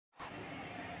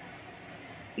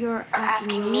You're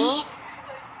asking me?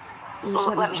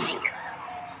 Let me think.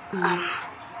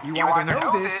 You either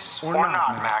know this or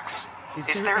not, Max.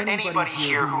 Is there anybody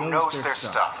here who knows their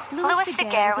stuff? Louis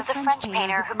Daguerre was a French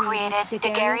painter who created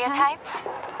daguerreotypes,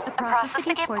 a process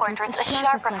to give portraits a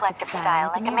sharp reflective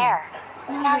style like a mirror.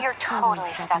 Now you're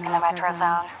totally stuck in the retro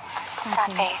zone.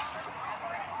 Sad face.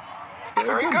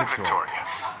 Very good, Victoria.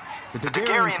 The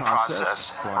Daguerrean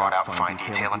process brought out fine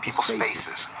detail in people's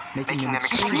faces, making them I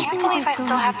extremely... can't believe I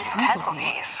still have this pencil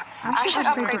case. I should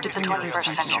upgrade to the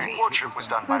 21st century. The portrait was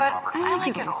done by Robert. I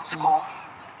like it old school.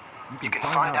 You can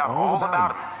find out all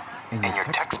about him in your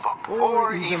textbook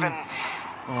or even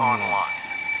online.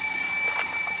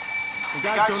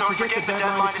 Guys, don't forget the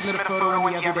deadline to submit a photo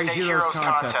in the Everyday Heroes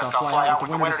contest. I'll fly out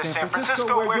with the winner to San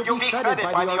Francisco, where you'll be feted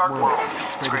by the art world.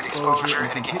 It's great exposure,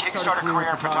 and it can kickstart a career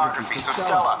in photography. So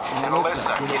Stella and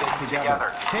Alyssa, get it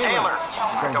together. Taylor,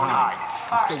 don't hide.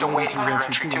 I'm still waiting for your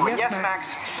entry too. And yes,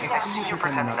 Max, I see you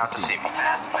pretending not to see me.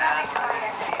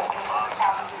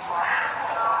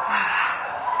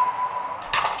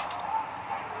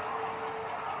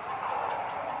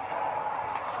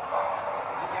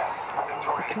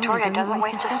 Victoria doesn't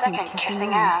waste a second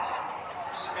kissing ass.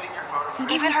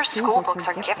 Even her school books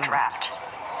are gift wrapped.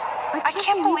 I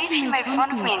can't believe she made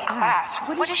fun of me in class.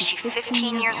 What is she,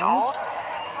 15 years old?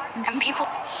 And people...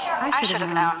 I should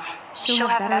have known. She'll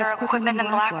have better equipment than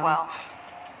Blackwell.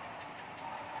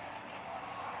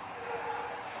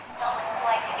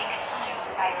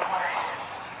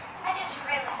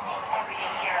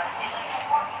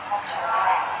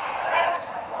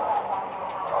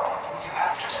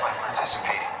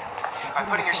 By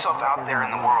putting yourself out there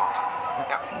in the world.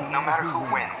 No matter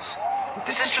who wins,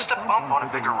 this is just a bump on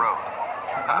a bigger road.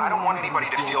 I don't want anybody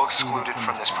to feel excluded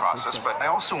from this process, but I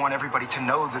also want everybody to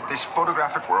know that this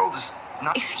photographic world is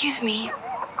not... Excuse me,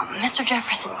 Mr.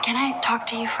 Jefferson, can I talk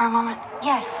to you for a moment?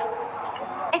 Yes.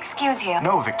 Excuse you.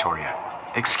 No, Victoria.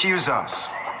 Excuse us.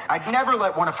 I'd never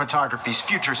let one of photography's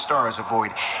future stars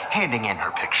avoid handing in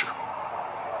her picture.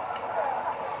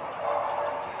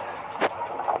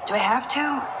 Do I have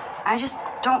to? I just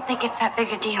don't think it's that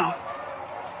big a deal.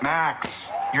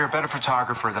 Max, you're a better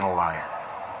photographer than a liar.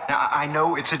 Now, I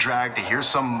know it's a drag to hear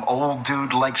some old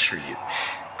dude lecture you,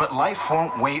 but life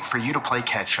won't wait for you to play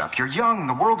catch-up. You're young,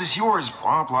 the world is yours,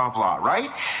 blah, blah, blah, right?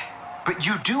 But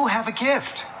you do have a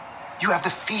gift. You have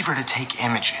the fever to take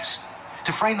images,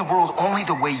 to frame the world only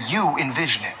the way you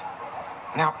envision it.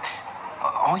 Now,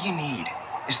 all you need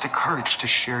is the courage to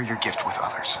share your gift with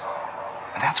others.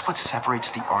 And that's what separates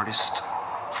the artist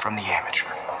from the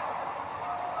amateur.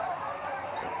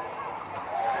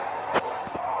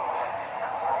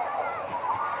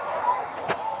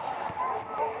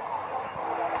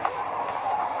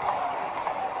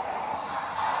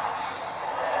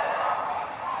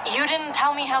 You didn't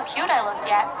tell me how cute I looked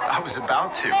yet. I was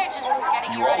about to. They're just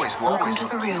getting You always were. Welcome to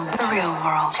the real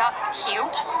world. Just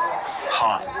cute?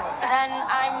 Hot. Then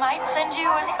I might send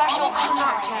you a special picture.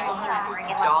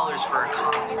 $3 for a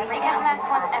copy. Because Max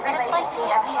wants everybody to see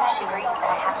how cute she is.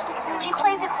 She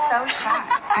plays it so shy.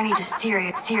 I need a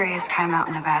serious timeout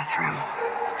in the bathroom.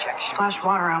 Splash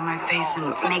water on my face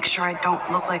and make sure I don't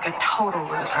look like a total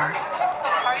loser.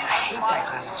 I hate that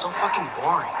class. It's so fucking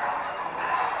boring.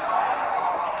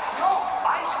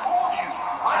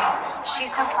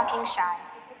 She's so fucking shy.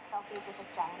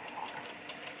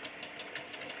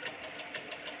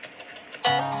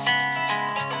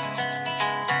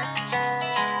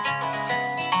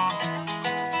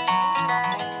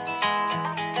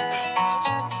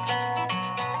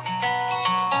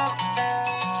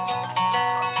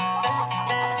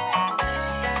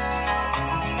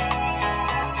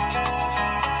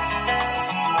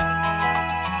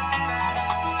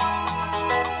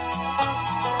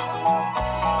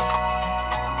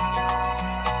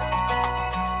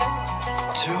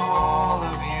 To all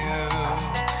of you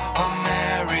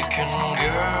American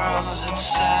girls, it's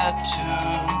sad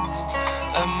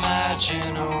to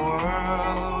imagine a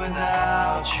world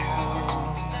without you.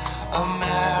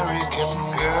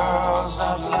 American girls,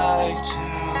 I'd like to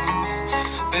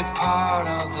be part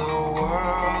of the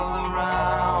world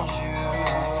around you.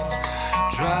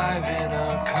 Driving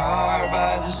a car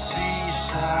by the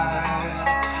seaside,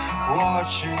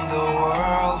 watching the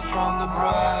world from the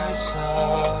bright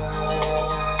side.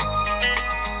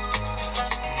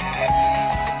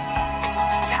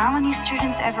 How many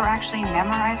students ever actually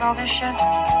memorize all this shit?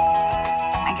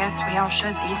 I guess we all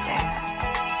should these days.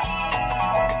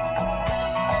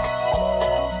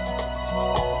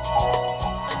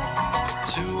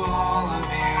 To all of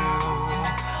you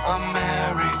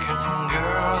American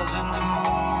girls in the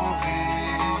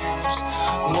movies,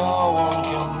 no one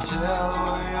can tell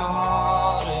where your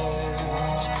heart is.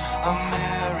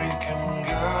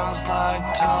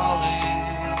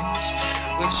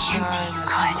 empty.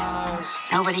 Good.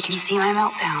 Nobody can see my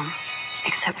meltdown,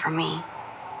 except for me.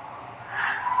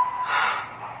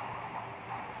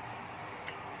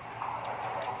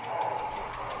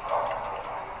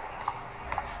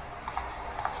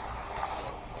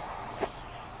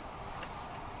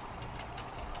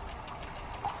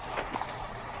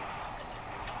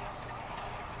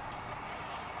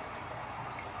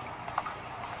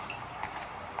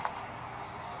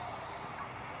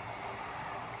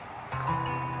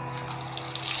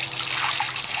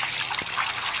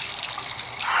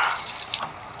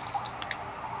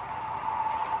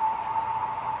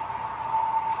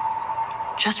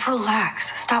 Just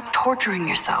relax. Stop torturing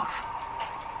yourself.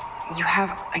 You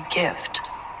have a gift.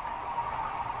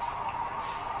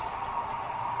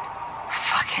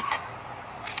 Fuck it.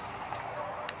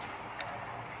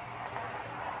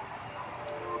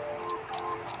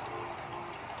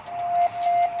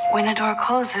 When a door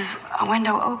closes, a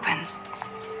window opens.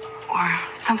 Or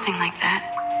something like that.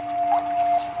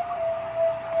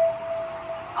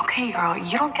 Okay, girl,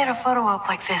 you don't get a photo op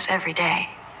like this every day.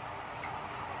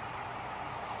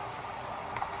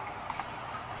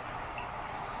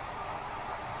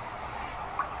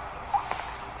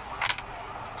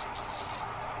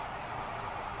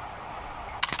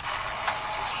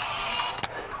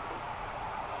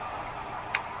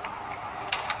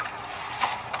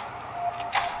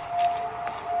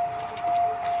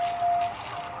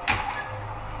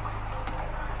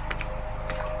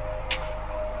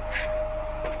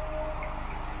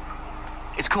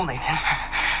 It's cool, Nathan.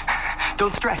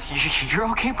 Don't stress. You're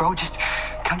okay, bro. Just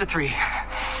count to 3.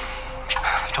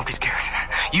 Don't be scared.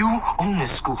 You own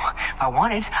this school. If I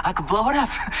wanted, I could blow it up.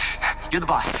 You're the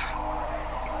boss.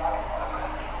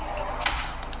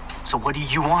 So what do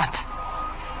you want?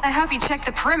 I hope you checked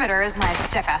the perimeter, as my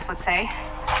step-ass would say.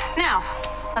 Now,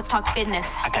 let's talk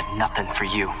business. I got nothing for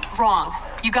you. Wrong.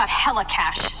 You got hella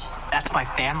cash. That's my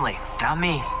family, not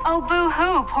me. Oh,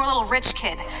 boo-hoo, poor little rich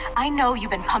kid. I know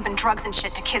you've been pumping drugs and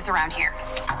shit to kids around here.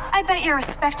 I bet your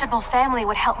respectable family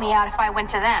would help me out if I went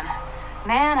to them.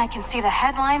 Man, I can see the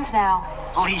headlines now.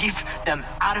 Leave them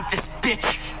out of this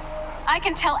bitch. I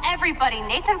can tell everybody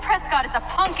Nathan Prescott is a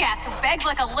punk ass who begs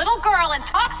like a little girl and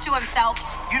talks to himself.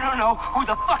 You don't know who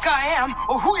the fuck I am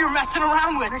or who you're messing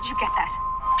around with. Where'd you get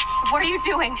that? What are you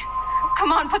doing?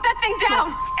 Come on, put that thing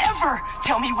down. Don't ever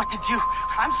tell me what to do.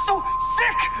 I'm so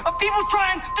sick of people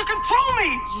trying to control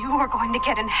me. You are going to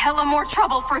get in hella more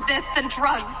trouble for this than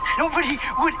drugs. Nobody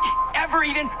would ever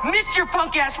even miss your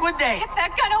punk ass, would they? Get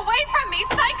that gun away from me,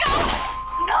 psycho!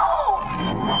 No!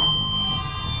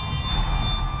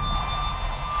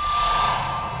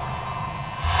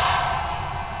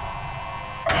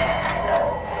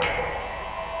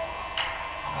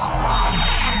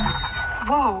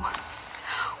 Whoa.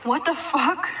 What the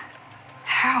fuck?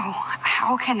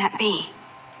 How can that be?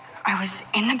 I was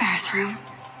in the bathroom.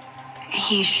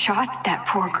 He shot that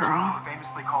poor girl.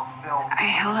 I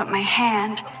held up my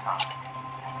hand.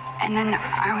 And then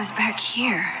I was back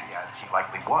here. Yes, he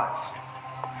likely was.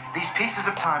 These pieces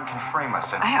of time can frame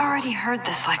us in... I already heard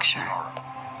this lecture.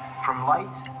 From light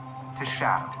to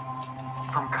shadow.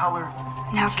 From color...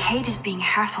 Now Kate is being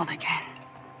hassled again.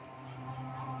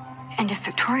 And if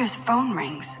Victoria's phone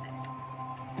rings,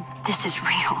 this is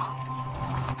real.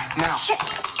 Now, Shit!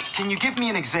 Can you give me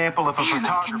an example of a Man, I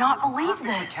photographer cannot believe who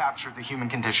perfectly this. captured the human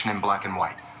condition in black and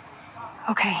white?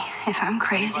 Okay, if I'm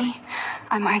crazy,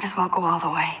 I might as well go all the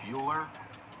way. Bueller?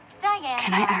 Diane.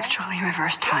 Can I actually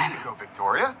reverse time? There you go,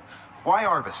 Victoria. Why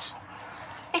Arbus?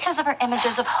 Because of her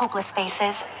images of hopeless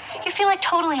faces. You feel like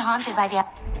totally haunted by the...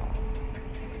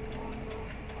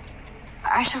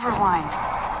 I should rewind.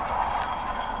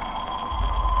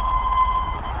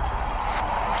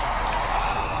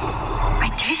 I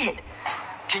did it.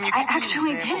 Can you I give me actually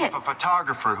an example did it. of a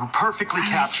photographer who perfectly I'm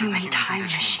a captured the human human time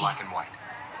condition machine. in black and white?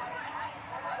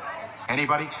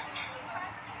 Anybody?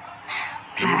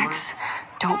 Max,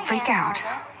 don't freak out.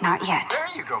 Not yet. There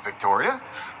you go, Victoria.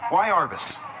 Why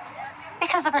Arbus?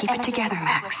 Because of her Keep it images together, of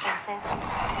Max. hopeless faces.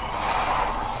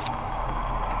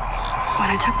 When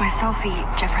I took my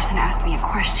selfie, Jefferson asked me a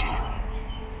question.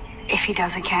 If he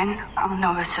does again, I'll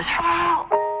know this is for...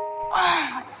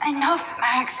 Enough,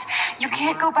 Max. You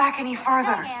can't go back any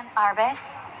further. Diane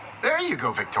Arbus. There you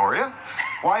go, Victoria.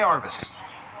 Why Arbus?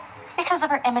 Because of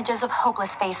her images of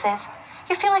hopeless faces.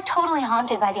 You feel like totally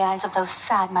haunted by the eyes of those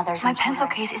sad mothers. My and pencil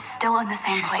children. case is still in the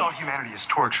same She saw place. humanity as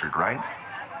tortured, right?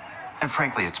 And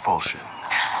frankly, it's bullshit.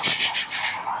 Shh.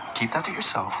 Keep that to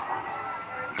yourself.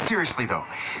 Seriously, though,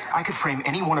 I could frame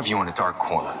any one of you in a dark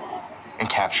corner and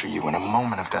capture you in a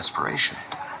moment of desperation.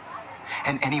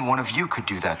 And any one of you could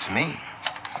do that to me.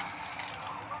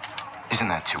 Isn't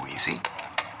that too easy?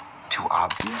 too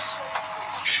obvious?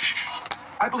 Shh.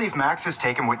 I believe Max has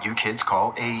taken what you kids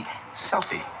call a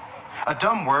selfie. A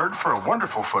dumb word for a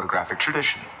wonderful photographic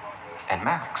tradition. And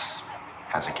Max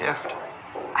has a gift.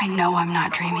 I know I'm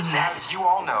not dreaming As this. you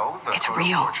all know, the It's photo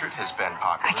real. portrait has been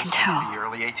popular I can since tell. the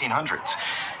early 1800s.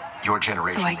 Your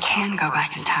generation So I can go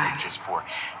back in time. Just for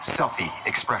selfie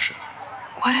expression.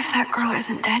 What if that girl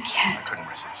isn't dead I yet? couldn't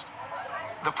resist.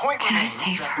 The point Can I remains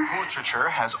save that her? the portraiture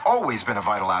has always been a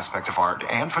vital aspect of art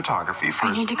and photography for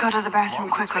I need to go to the bathroom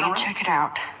long as it's quickly been and around. check it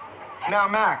out. Now,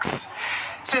 Max,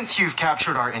 since you've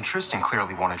captured our interest and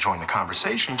clearly want to join the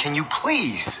conversation, can you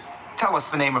please tell us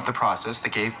the name of the process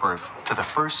that gave birth to the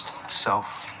first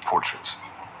self-portraits?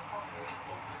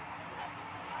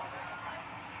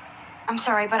 I'm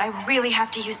sorry, but I really have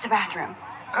to use the bathroom.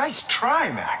 Nice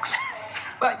try, Max.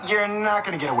 But you're not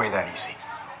going to get away that easy.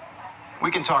 We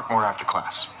can talk more after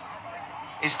class.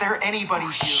 Is there anybody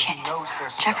here Shit. who knows their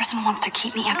stuff? Jefferson wants to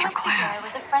keep me after Louis Daguerre class.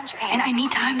 was a French painter. And I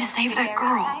need time to save that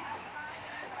girl.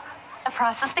 A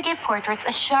process that gave portraits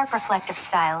a sharp reflective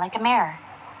style like a mirror.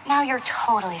 Now you're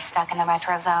totally stuck in the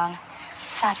retro zone.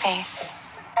 Sad face.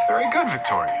 Very good,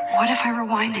 Victoria. What if I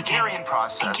rewind again Daguerrean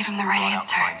process and give him the right brought out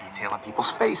answer? fine detail in people's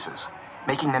faces,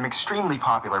 making them extremely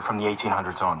popular from the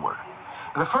 1800s onward.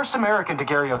 The first American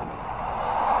daguerrean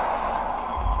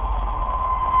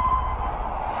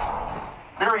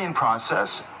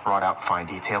process brought out fine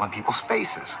detail in people's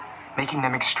faces, making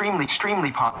them extremely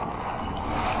popular.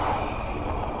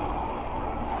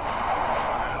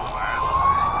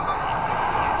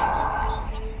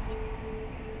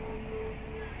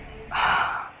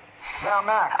 Now,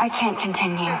 Max, I can't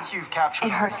continue. since you've captured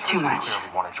It hurts too and much.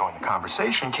 clearly want to join the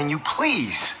conversation, can you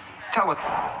please tell us?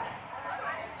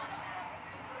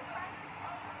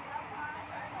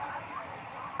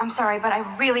 I'm sorry, but I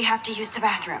really have to use the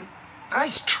bathroom.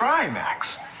 Nice try,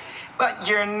 Max. But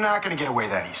you're not going to get away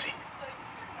that easy.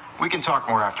 We can talk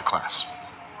more after class.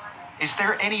 Is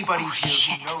there anybody here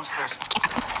shit. who knows their...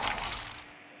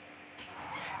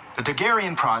 The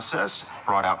Daguerrean process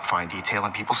brought out fine detail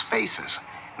in people's faces,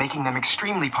 making them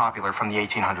extremely popular from the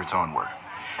 1800s onward.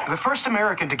 The first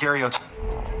American daguerreotype...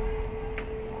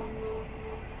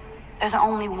 There's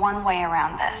only one way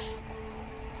around this.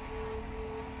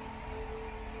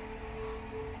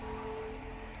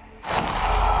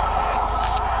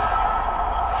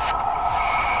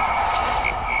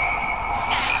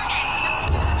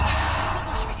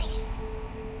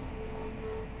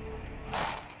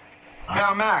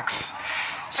 Now, Max,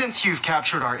 since you've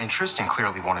captured our interest and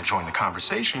clearly want to join the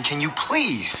conversation, can you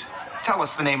please tell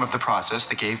us the name of the process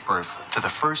that gave birth to the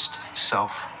first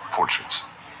self-portraits?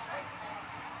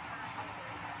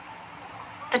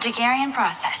 The Daguerrean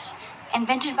process,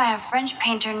 invented by a French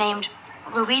painter named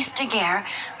Louis Daguerre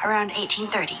around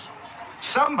 1830.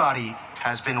 Somebody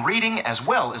has been reading as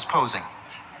well as posing.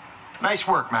 Nice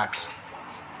work, Max.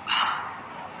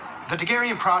 The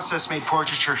Daguerrean process made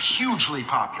portraiture hugely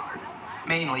popular,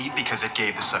 mainly because it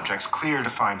gave the subjects clear,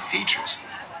 defined features.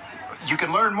 You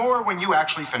can learn more when you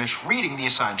actually finish reading the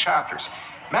assigned chapters.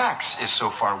 Max is so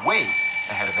far way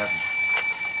ahead of everyone.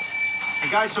 Hey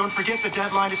guys, don't forget the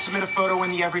deadline to submit a photo in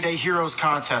the Everyday Heroes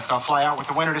contest. I'll fly out with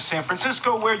the winner to San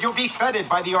Francisco, where you'll be feted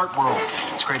by the art world.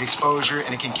 It's great exposure,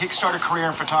 and it can kickstart a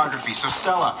career in photography. So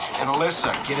Stella and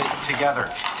Alyssa, get it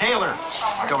together. Taylor,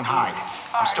 don't hide.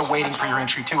 I'm still waiting for your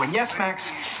entry too. And yes, Max,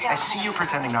 I see you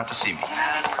pretending not to see me.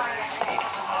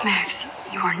 Max,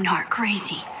 you are not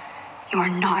crazy. You are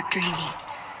not dreaming.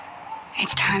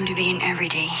 It's time to be an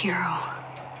everyday hero.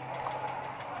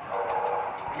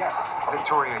 Yes,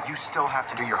 Victoria, you still have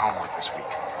to do your homework this week.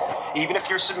 Even if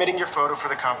you're submitting your photo for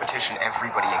the competition,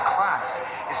 everybody in class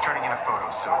is turning in a photo,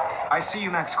 so... I see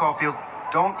you, Max Caulfield.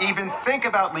 Don't even think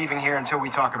about leaving here until we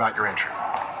talk about your entry.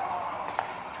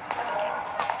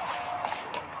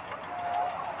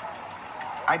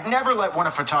 I'd never let one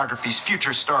of photography's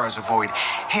future stars avoid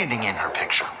handing in her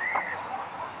picture.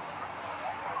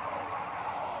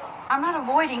 I'm not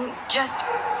avoiding, just...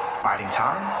 Biding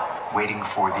time, waiting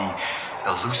for the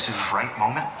elusive right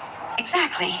moment.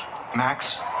 Exactly.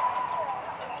 Max,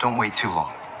 don't wait too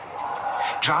long.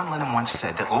 John Lennon once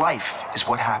said that life is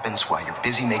what happens while you're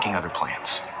busy making other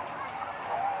plans.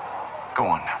 Go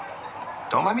on now.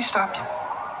 Don't let me stop you.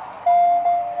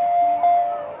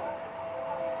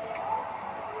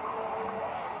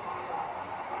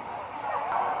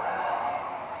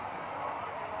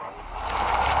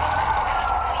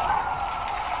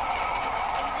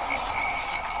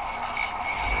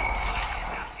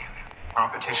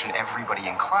 Competition, everybody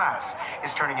in class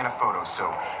is turning in a photo,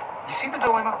 so you see the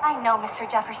dilemma? I know, Mr.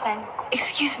 Jefferson.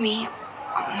 Excuse me,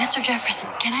 Mr. Jefferson,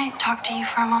 can I talk to you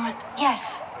for a moment?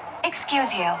 Yes.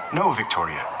 Excuse you. No,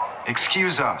 Victoria.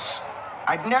 Excuse us.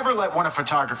 I'd never let one of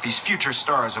photography's future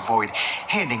stars avoid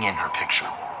handing in her picture.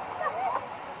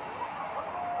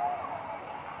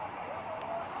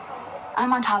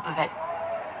 I'm on top of it.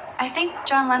 I think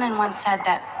John Lennon once said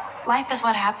that life is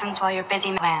what happens while you're busy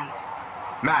making plans.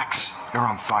 Max, you're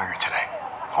on fire today.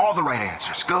 All the right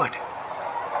answers. Good.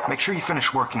 Make sure you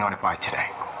finish working on it by today.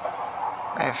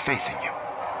 I have faith in you.